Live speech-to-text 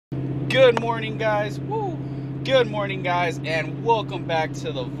Good morning, guys. Woo! Good morning, guys, and welcome back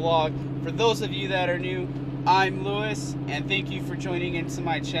to the vlog. For those of you that are new, I'm Lewis, and thank you for joining into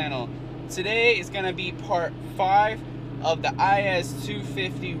my channel. Today is going to be part 5 of the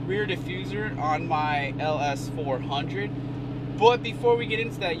ls400 rear diffuser on my ls400. But before we get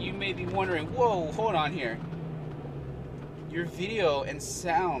into that, you may be wondering, whoa, hold on here. Your video and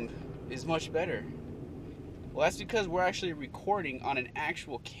sound is much better. Well, that's because we're actually recording on an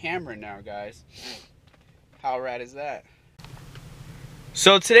actual camera now, guys. How rad is that?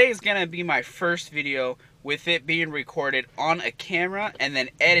 So today is gonna be my first video with it being recorded on a camera and then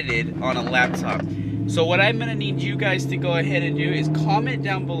edited on a laptop. So what I'm gonna need you guys to go ahead and do is comment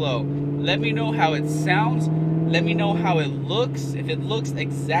down below. Let me know how it sounds. Let me know how it looks. If it looks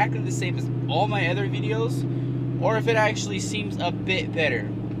exactly the same as all my other videos, or if it actually seems a bit better.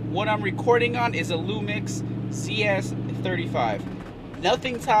 What I'm recording on is a Lumix CS35.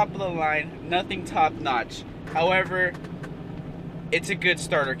 Nothing top of the line, nothing top notch. However, it's a good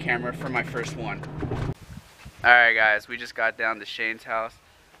starter camera for my first one. Alright guys, we just got down to Shane's house.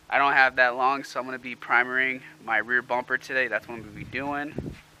 I don't have that long, so I'm going to be primering my rear bumper today. That's what I'm going to be doing.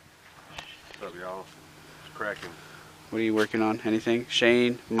 What's up, y'all? It's cracking. What are you working on? Anything?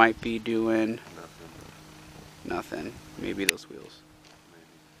 Shane might be doing Nothing. Maybe those wheels. Maybe.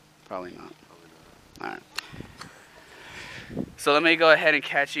 Probably not. Probably not. Alright. So let me go ahead and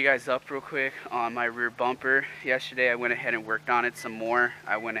catch you guys up real quick on my rear bumper. Yesterday I went ahead and worked on it some more.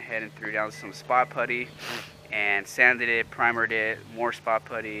 I went ahead and threw down some spot putty and sanded it, primered it, more spot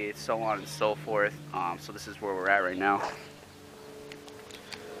putty, so on and so forth. So this is where we're at right now.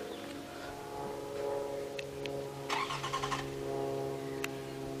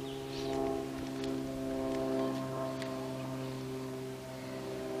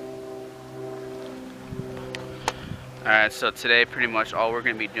 Alright, so today pretty much all we're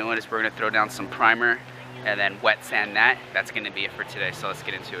going to be doing is we're going to throw down some primer and then wet sand that. That's going to be it for today, so let's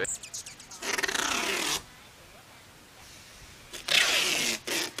get into it.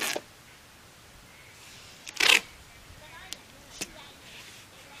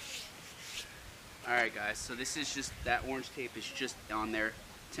 Alright guys, so this is just, that orange tape is just on there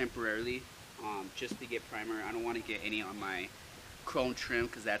temporarily, just to get primer. I don't want to get any on my chrome trim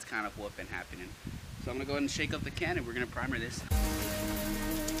because that's kind of what's been happening. So I'm going to go ahead and shake up the can and we're going to primer this.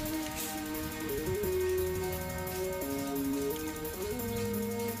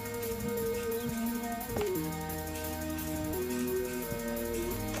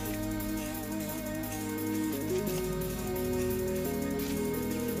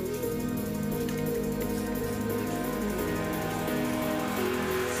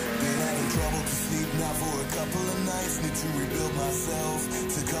 Trouble to sleep now for a couple of nights. Need to rebuild myself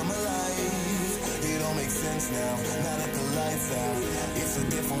to come alive. It all makes sense now that the lights out. It's a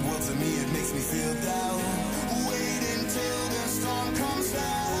different world to me, it makes me feel down. Wait until the storm comes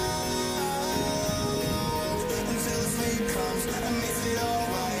out, until the sleep comes and makes it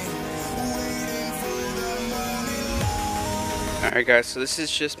alright. Waiting for the morning light. Alright guys, so this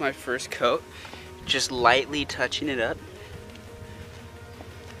is just my first coat. Just lightly touching it up.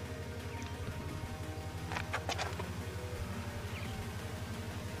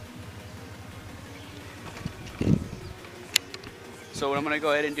 So what I'm going to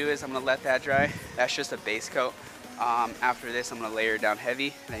go ahead and do is I'm going to let that dry. That's just a base coat. After this I'm going to layer it down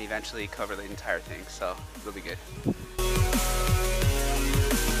heavy and then eventually cover the entire thing. So it'll be good.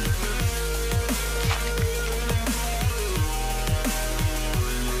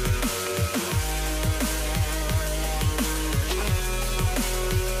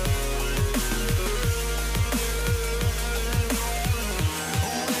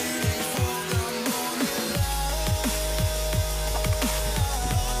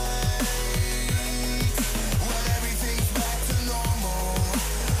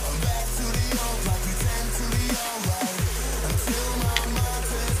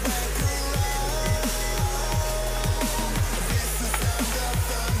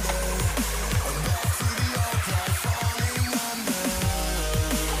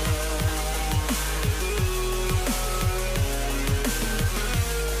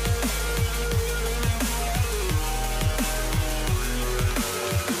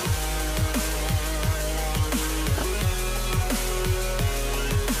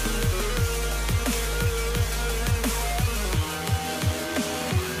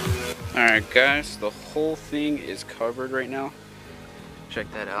 Alright guys, the whole thing is covered right now.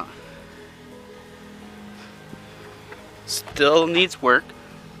 Check that out. Still needs work.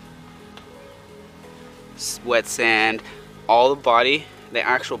 Wet sand, all the body, the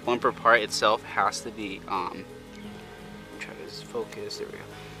actual bumper part itself has to be try to focus, there we go.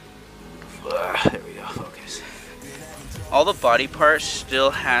 There we go, focus. All the body parts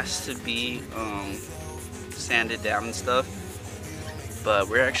still has to be sanded down and stuff, but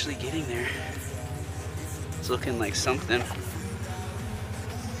we're actually getting there. It's looking like something.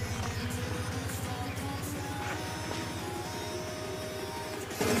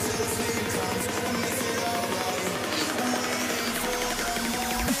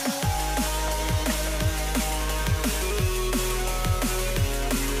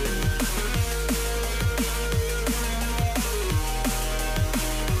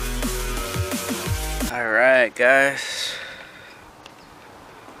 All right, guys.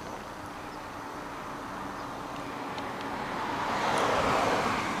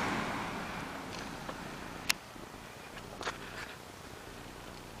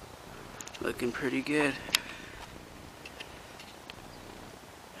 Looking pretty good.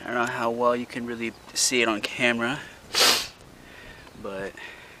 I don't know how well you can really see it on camera, but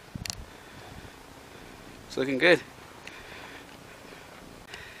it's looking good.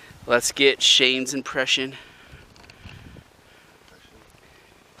 Let's get Shane's impression.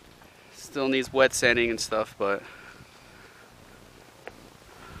 Still needs wet sanding and stuff, but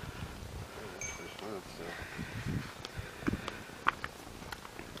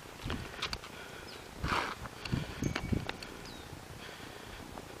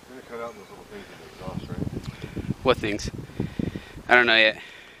Cut out those little things in the exhaust, right? what things? I don't know yet.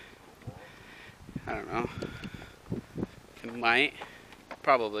 I don't know. It might.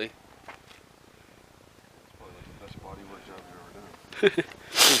 Probably. It's probably like the best body work job you've ever done.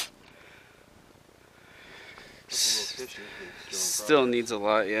 It's a little tissue, but it's Still needs a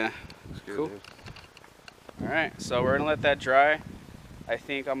lot, yeah. good, Cool. dude. Alright, so we're gonna let that dry. I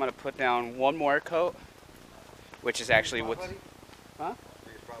think I'm gonna put down one more coat, which is actually what's... Huh?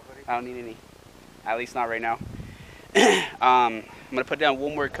 I don't need any. At least not right now. I'm gonna put down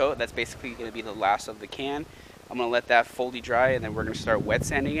one more coat. That's basically gonna be the last of the can. I'm gonna let that fully dry, and then we're gonna start wet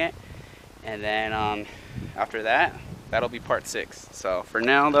sanding it. And then after that, that'll be part 6. So for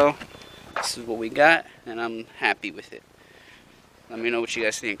now, though, this is what we got, and I'm happy with it. Let me know what you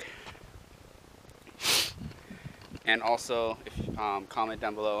guys think. And also, if comment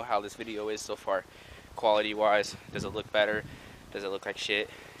down below how this video is so far, quality-wise. Does it look better? Does it look like shit?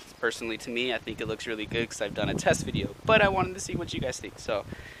 Personally, to me, I think it looks really good because I've done a test video, but I wanted to see what you guys think. So, all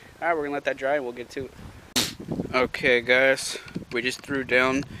right, we're gonna let that dry and we'll get to it. Okay, guys, we just threw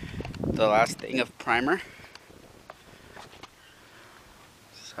down the last thing of primer.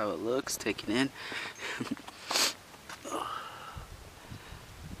 This is how it looks, taken in.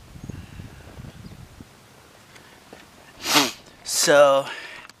 So,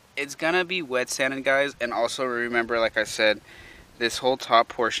 it's gonna be wet sanded, guys, and also remember, like I said, this whole top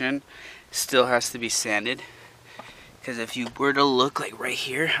portion still has to be sanded, because if you were to look like right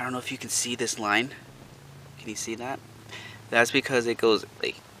here, I don't know if you can see this line. Can you see that? That's because it goes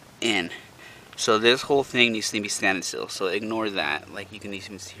like in. So this whole thing needs to be sanded still. So ignore that. Like you can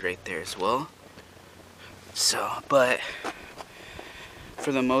even see right there as well. So, but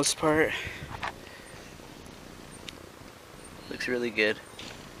for the most part, looks really good.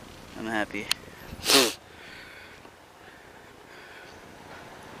 I'm happy.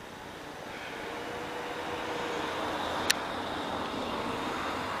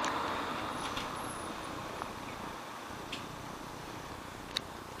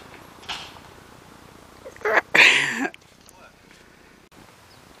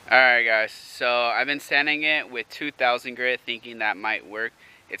 Alright guys, so I've been sanding it with 2000 grit thinking that might work.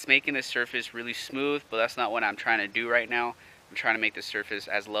 It's making the surface really smooth, but that's not what I'm trying to do right now. I'm trying to make the surface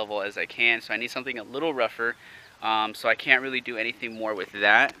as level as I can, so I need something a little rougher. So I can't really do anything more with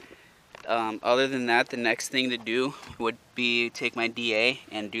that. Other than that, the next thing to do would be take my DA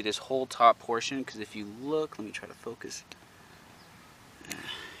and do this whole top portion, because if you look, let me try to focus.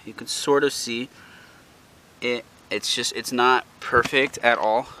 You can sort of see it. It's not perfect at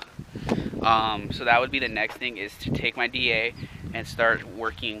all. So that would be the next thing, is to take my DA and start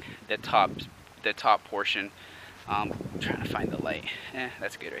working the top portion. I'm trying to find the light.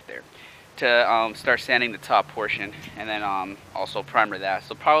 That's good right there. To start sanding the top portion, and then also primer that.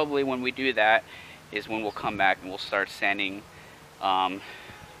 So probably when we do that is when we'll come back and we'll start sanding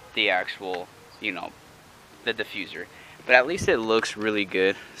the actual, you know, the diffuser. But at least it looks really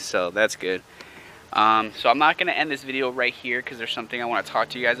good, so that's good. So I'm not going to end this video right here because there's something I want to talk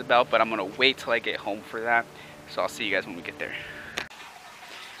to you guys about, but I'm going to wait till I get home for that. So I'll see you guys when we get there.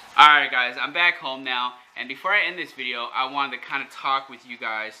 Alright guys, I'm back home now, and before I end this video, I wanted to kind of talk with you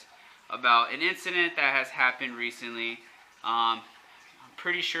guys about an incident that has happened recently. I'm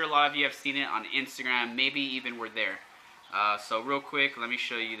pretty sure a lot of you have seen it on Instagram, maybe even were there. So real quick, let me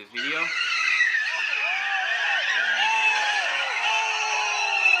show you the video.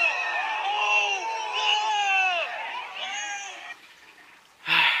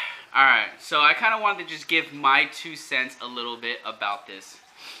 Alright, so I kind of wanted to just give my 2 cents a little bit about this.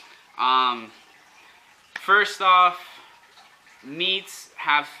 First off, meets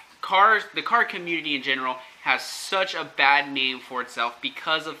have cars, the car community in general has such a bad name for itself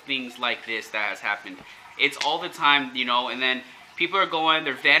because of things like this that has happened. It's all the time, you know, and then people are going,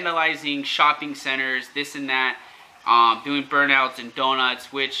 they're vandalizing shopping centers, this and that, doing burnouts and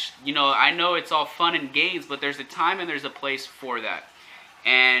donuts, which, you know, I know it's all fun and games, but there's a time and there's a place for that.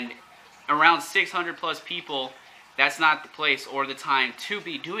 And around 600 plus people, that's not the place or the time to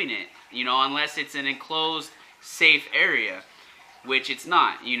be doing it, you know, unless it's an enclosed, safe area, which it's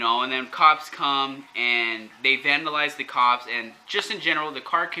not, you know. And then cops come and they vandalize the cops, and just in general, the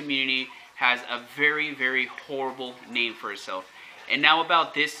car community has a very, very horrible name for itself. And now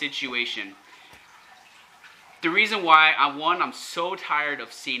about this situation. The reason why, I'm so tired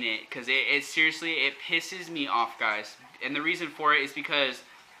of seeing it, because it seriously, it pisses me off, guys. And the reason for it is because,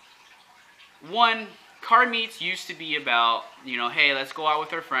 one, car meets used to be about, you know, hey, let's go out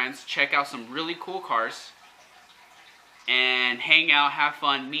with our friends, check out some really cool cars, and hang out, have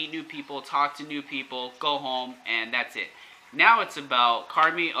fun, meet new people, talk to new people, go home, and that's it. Now it's about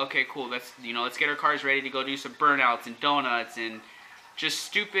car meet, okay, cool, let's get our cars ready to go do some burnouts and donuts and just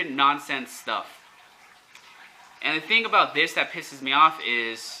stupid nonsense stuff. And the thing about this that pisses me off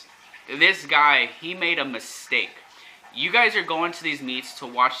is this guy, he made a mistake. You guys are going to these meets to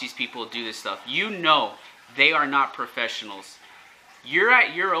watch these people do this stuff. You know they are not professionals. You're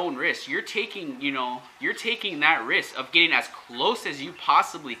at your own risk. You're taking, you know, you're taking that risk of getting as close as you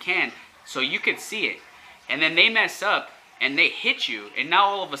possibly can so you could see it. And then they mess up and they hit you, and now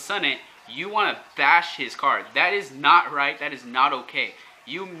all of a sudden you want to bash his car. That is not right. That is not okay.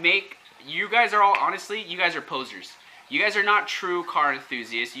 You guys are all, honestly, you guys are posers. You guys are not true car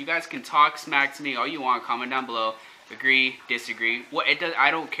enthusiasts. You guys can talk smack to me all you want, comment down below, agree, disagree. What it does,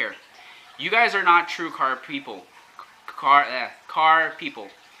 I don't care. You guys are not true car people. Car people.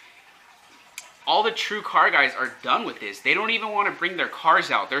 All the true car guys are done with this. They don't even want to bring their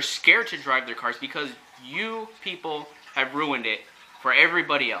cars out. They're scared to drive their cars because you people have ruined it for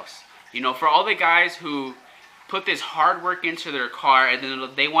everybody else. You know, for all the guys who put this hard work into their car and then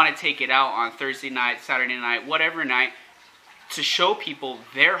they want to take it out on Thursday night, Saturday night, whatever night, to show people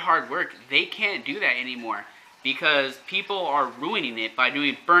their hard work, they can't do that anymore because people are ruining it by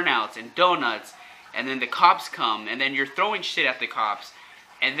doing burnouts and donuts, and then the cops come and then you're throwing shit at the cops,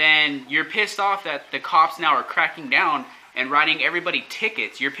 and then you're pissed off that the cops now are cracking down and writing everybody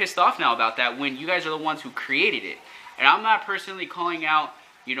tickets. You're pissed off now about that when you guys are the ones who created it. And I'm not personally calling out,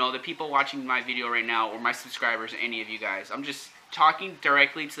 you know, the people watching my video right now or my subscribers, any of you guys. I'm just talking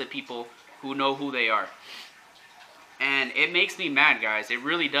directly to the people who know who they are. And it makes me mad, guys. It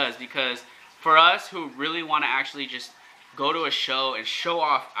really does, because for us who really want to actually just go to a show and show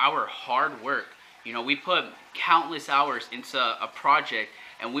off our hard work, you know, we put countless hours into a project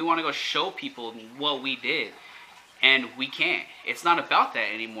and we want to go show people what we did. And we can't. It's not about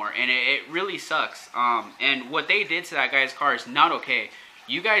that anymore. And it really sucks. And what they did to that guy's car is not okay.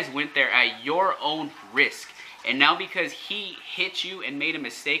 You guys went there at your own risk. And now because he hit you and made a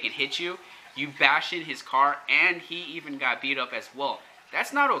mistake and hit you, you bashed in his car and he even got beat up as well.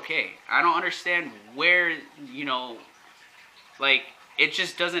 That's not okay. I don't understand where, you know, like, it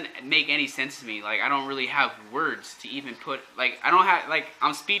just doesn't make any sense to me. Like, I don't really have words to even put, like,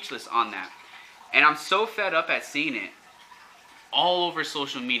 I'm speechless on that. And I'm so fed up at seeing it all over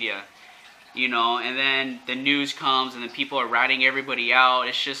social media, you know, and then the news comes and then people are ratting everybody out.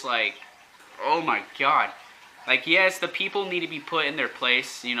 It's just like, oh my God. Like, yes, the people need to be put in their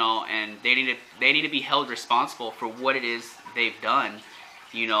place, you know, and they need to be held responsible for what it is they've done.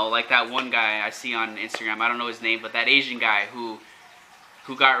 You know, like that one guy I see on Instagram, I don't know his name, but that Asian guy who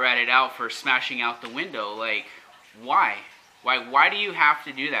got ratted out for smashing out the window. Like, why? Why do you have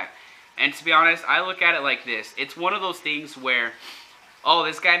to do that? And to be honest, I look at it like this. It's one of those things where, oh,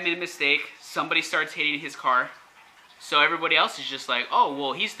 this guy made a mistake. Somebody starts hitting his car. So everybody else is just like, oh,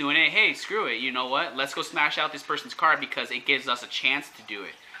 well, he's doing it. Hey, screw it. You know what? Let's go smash out this person's car because it gives us a chance to do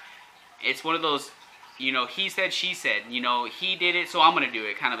it. It's one of those, you know, he said, she said. You know, he did it, so I'm going to do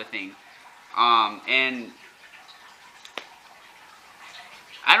it kind of a thing. And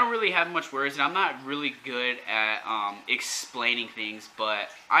I don't really have much words, and I'm not really good at explaining things, but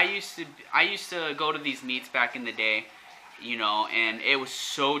I used to go to these meets back in the day, you know, and it was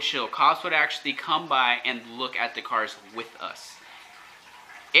so chill. Cops would actually come by and look at the cars with us.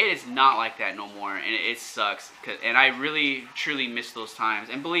 It is not like that no more, and it sucks. And I really, truly miss those times.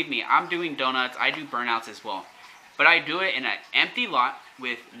 And believe me, I'm doing donuts. I do burnouts as well. But I do it in an empty lot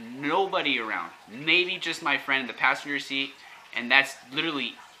with nobody around. Maybe just my friend in the passenger seat, and that's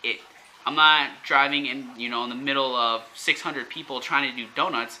literally it. I'm not driving in, you know, in the middle of 600 people trying to do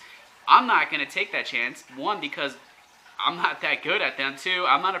donuts. I'm not going to take that chance. One, because I'm not that good at them. Two,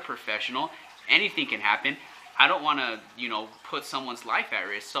 I'm not a professional. Anything can happen. I don't want to, you know, put someone's life at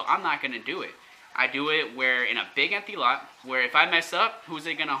risk, so I'm not going to do it. I do it where in a big empty lot, where if I mess up, who's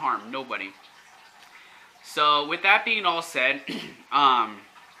it going to harm? Nobody. So with that being all said,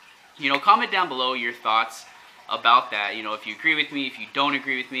 you know, comment down below your thoughts about that. You know, if you agree with me, if you don't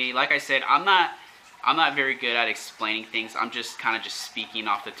agree with me. Like I said, I'm not very good at explaining things. I'm just kind of just speaking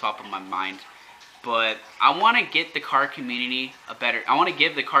off the top of my mind. But I want to get the car community I want to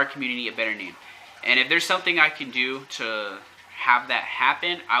give the car community a better name. And if there's something I can do to have that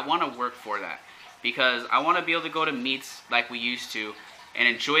happen, I want to work for that. Because I want to be able to go to meets like we used to and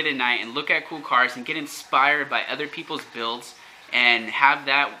enjoy the night and look at cool cars and get inspired by other people's builds and have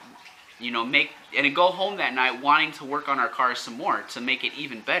that, you know, and go home that night wanting to work on our cars some more to make it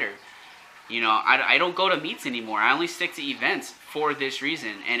even better. You know, I don't go to meets anymore. I only stick to events for this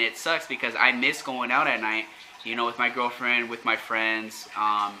reason. And it sucks because I miss going out at night, you know, with my girlfriend, with my friends,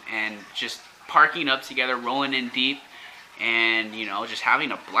 and just parking up together, rolling in deep, and, you know, just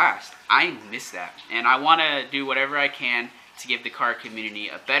having a blast. I miss that. And I want to do whatever I can to give the car community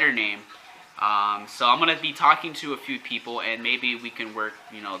a better name. So I'm going to be talking to a few people, and maybe we can work,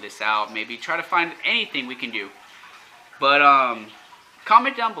 you know, this out. Maybe try to find anything we can do. But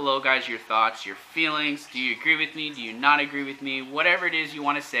comment down below, guys, your thoughts, your feelings. Do you agree with me? Do you not agree with me? Whatever it is you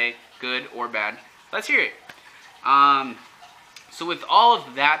want to say, good or bad, let's hear it. So with all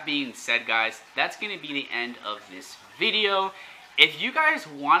of that being said, guys, that's going to be the end of this video. If you guys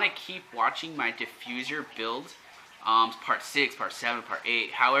want to keep watching my diffuser builds, part 6, part 7, part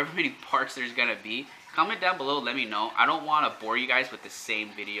 8, however many parts there's going to be, comment down below, let me know. I don't want to bore you guys with the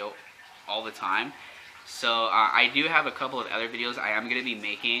same video all the time. So I do have a couple of other videos I am going to be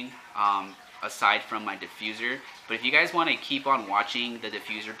making aside from my diffuser. But if you guys want to keep on watching the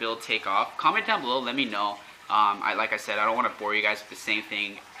diffuser build take off, comment down below, let me know. Like I said, I don't want to bore you guys with the same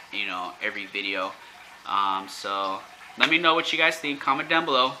thing, you know, every video. So let me know what you guys think. Comment down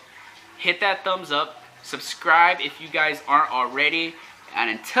below. Hit that thumbs up. Subscribe if you guys aren't already. And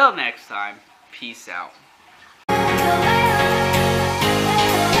until next time, peace out.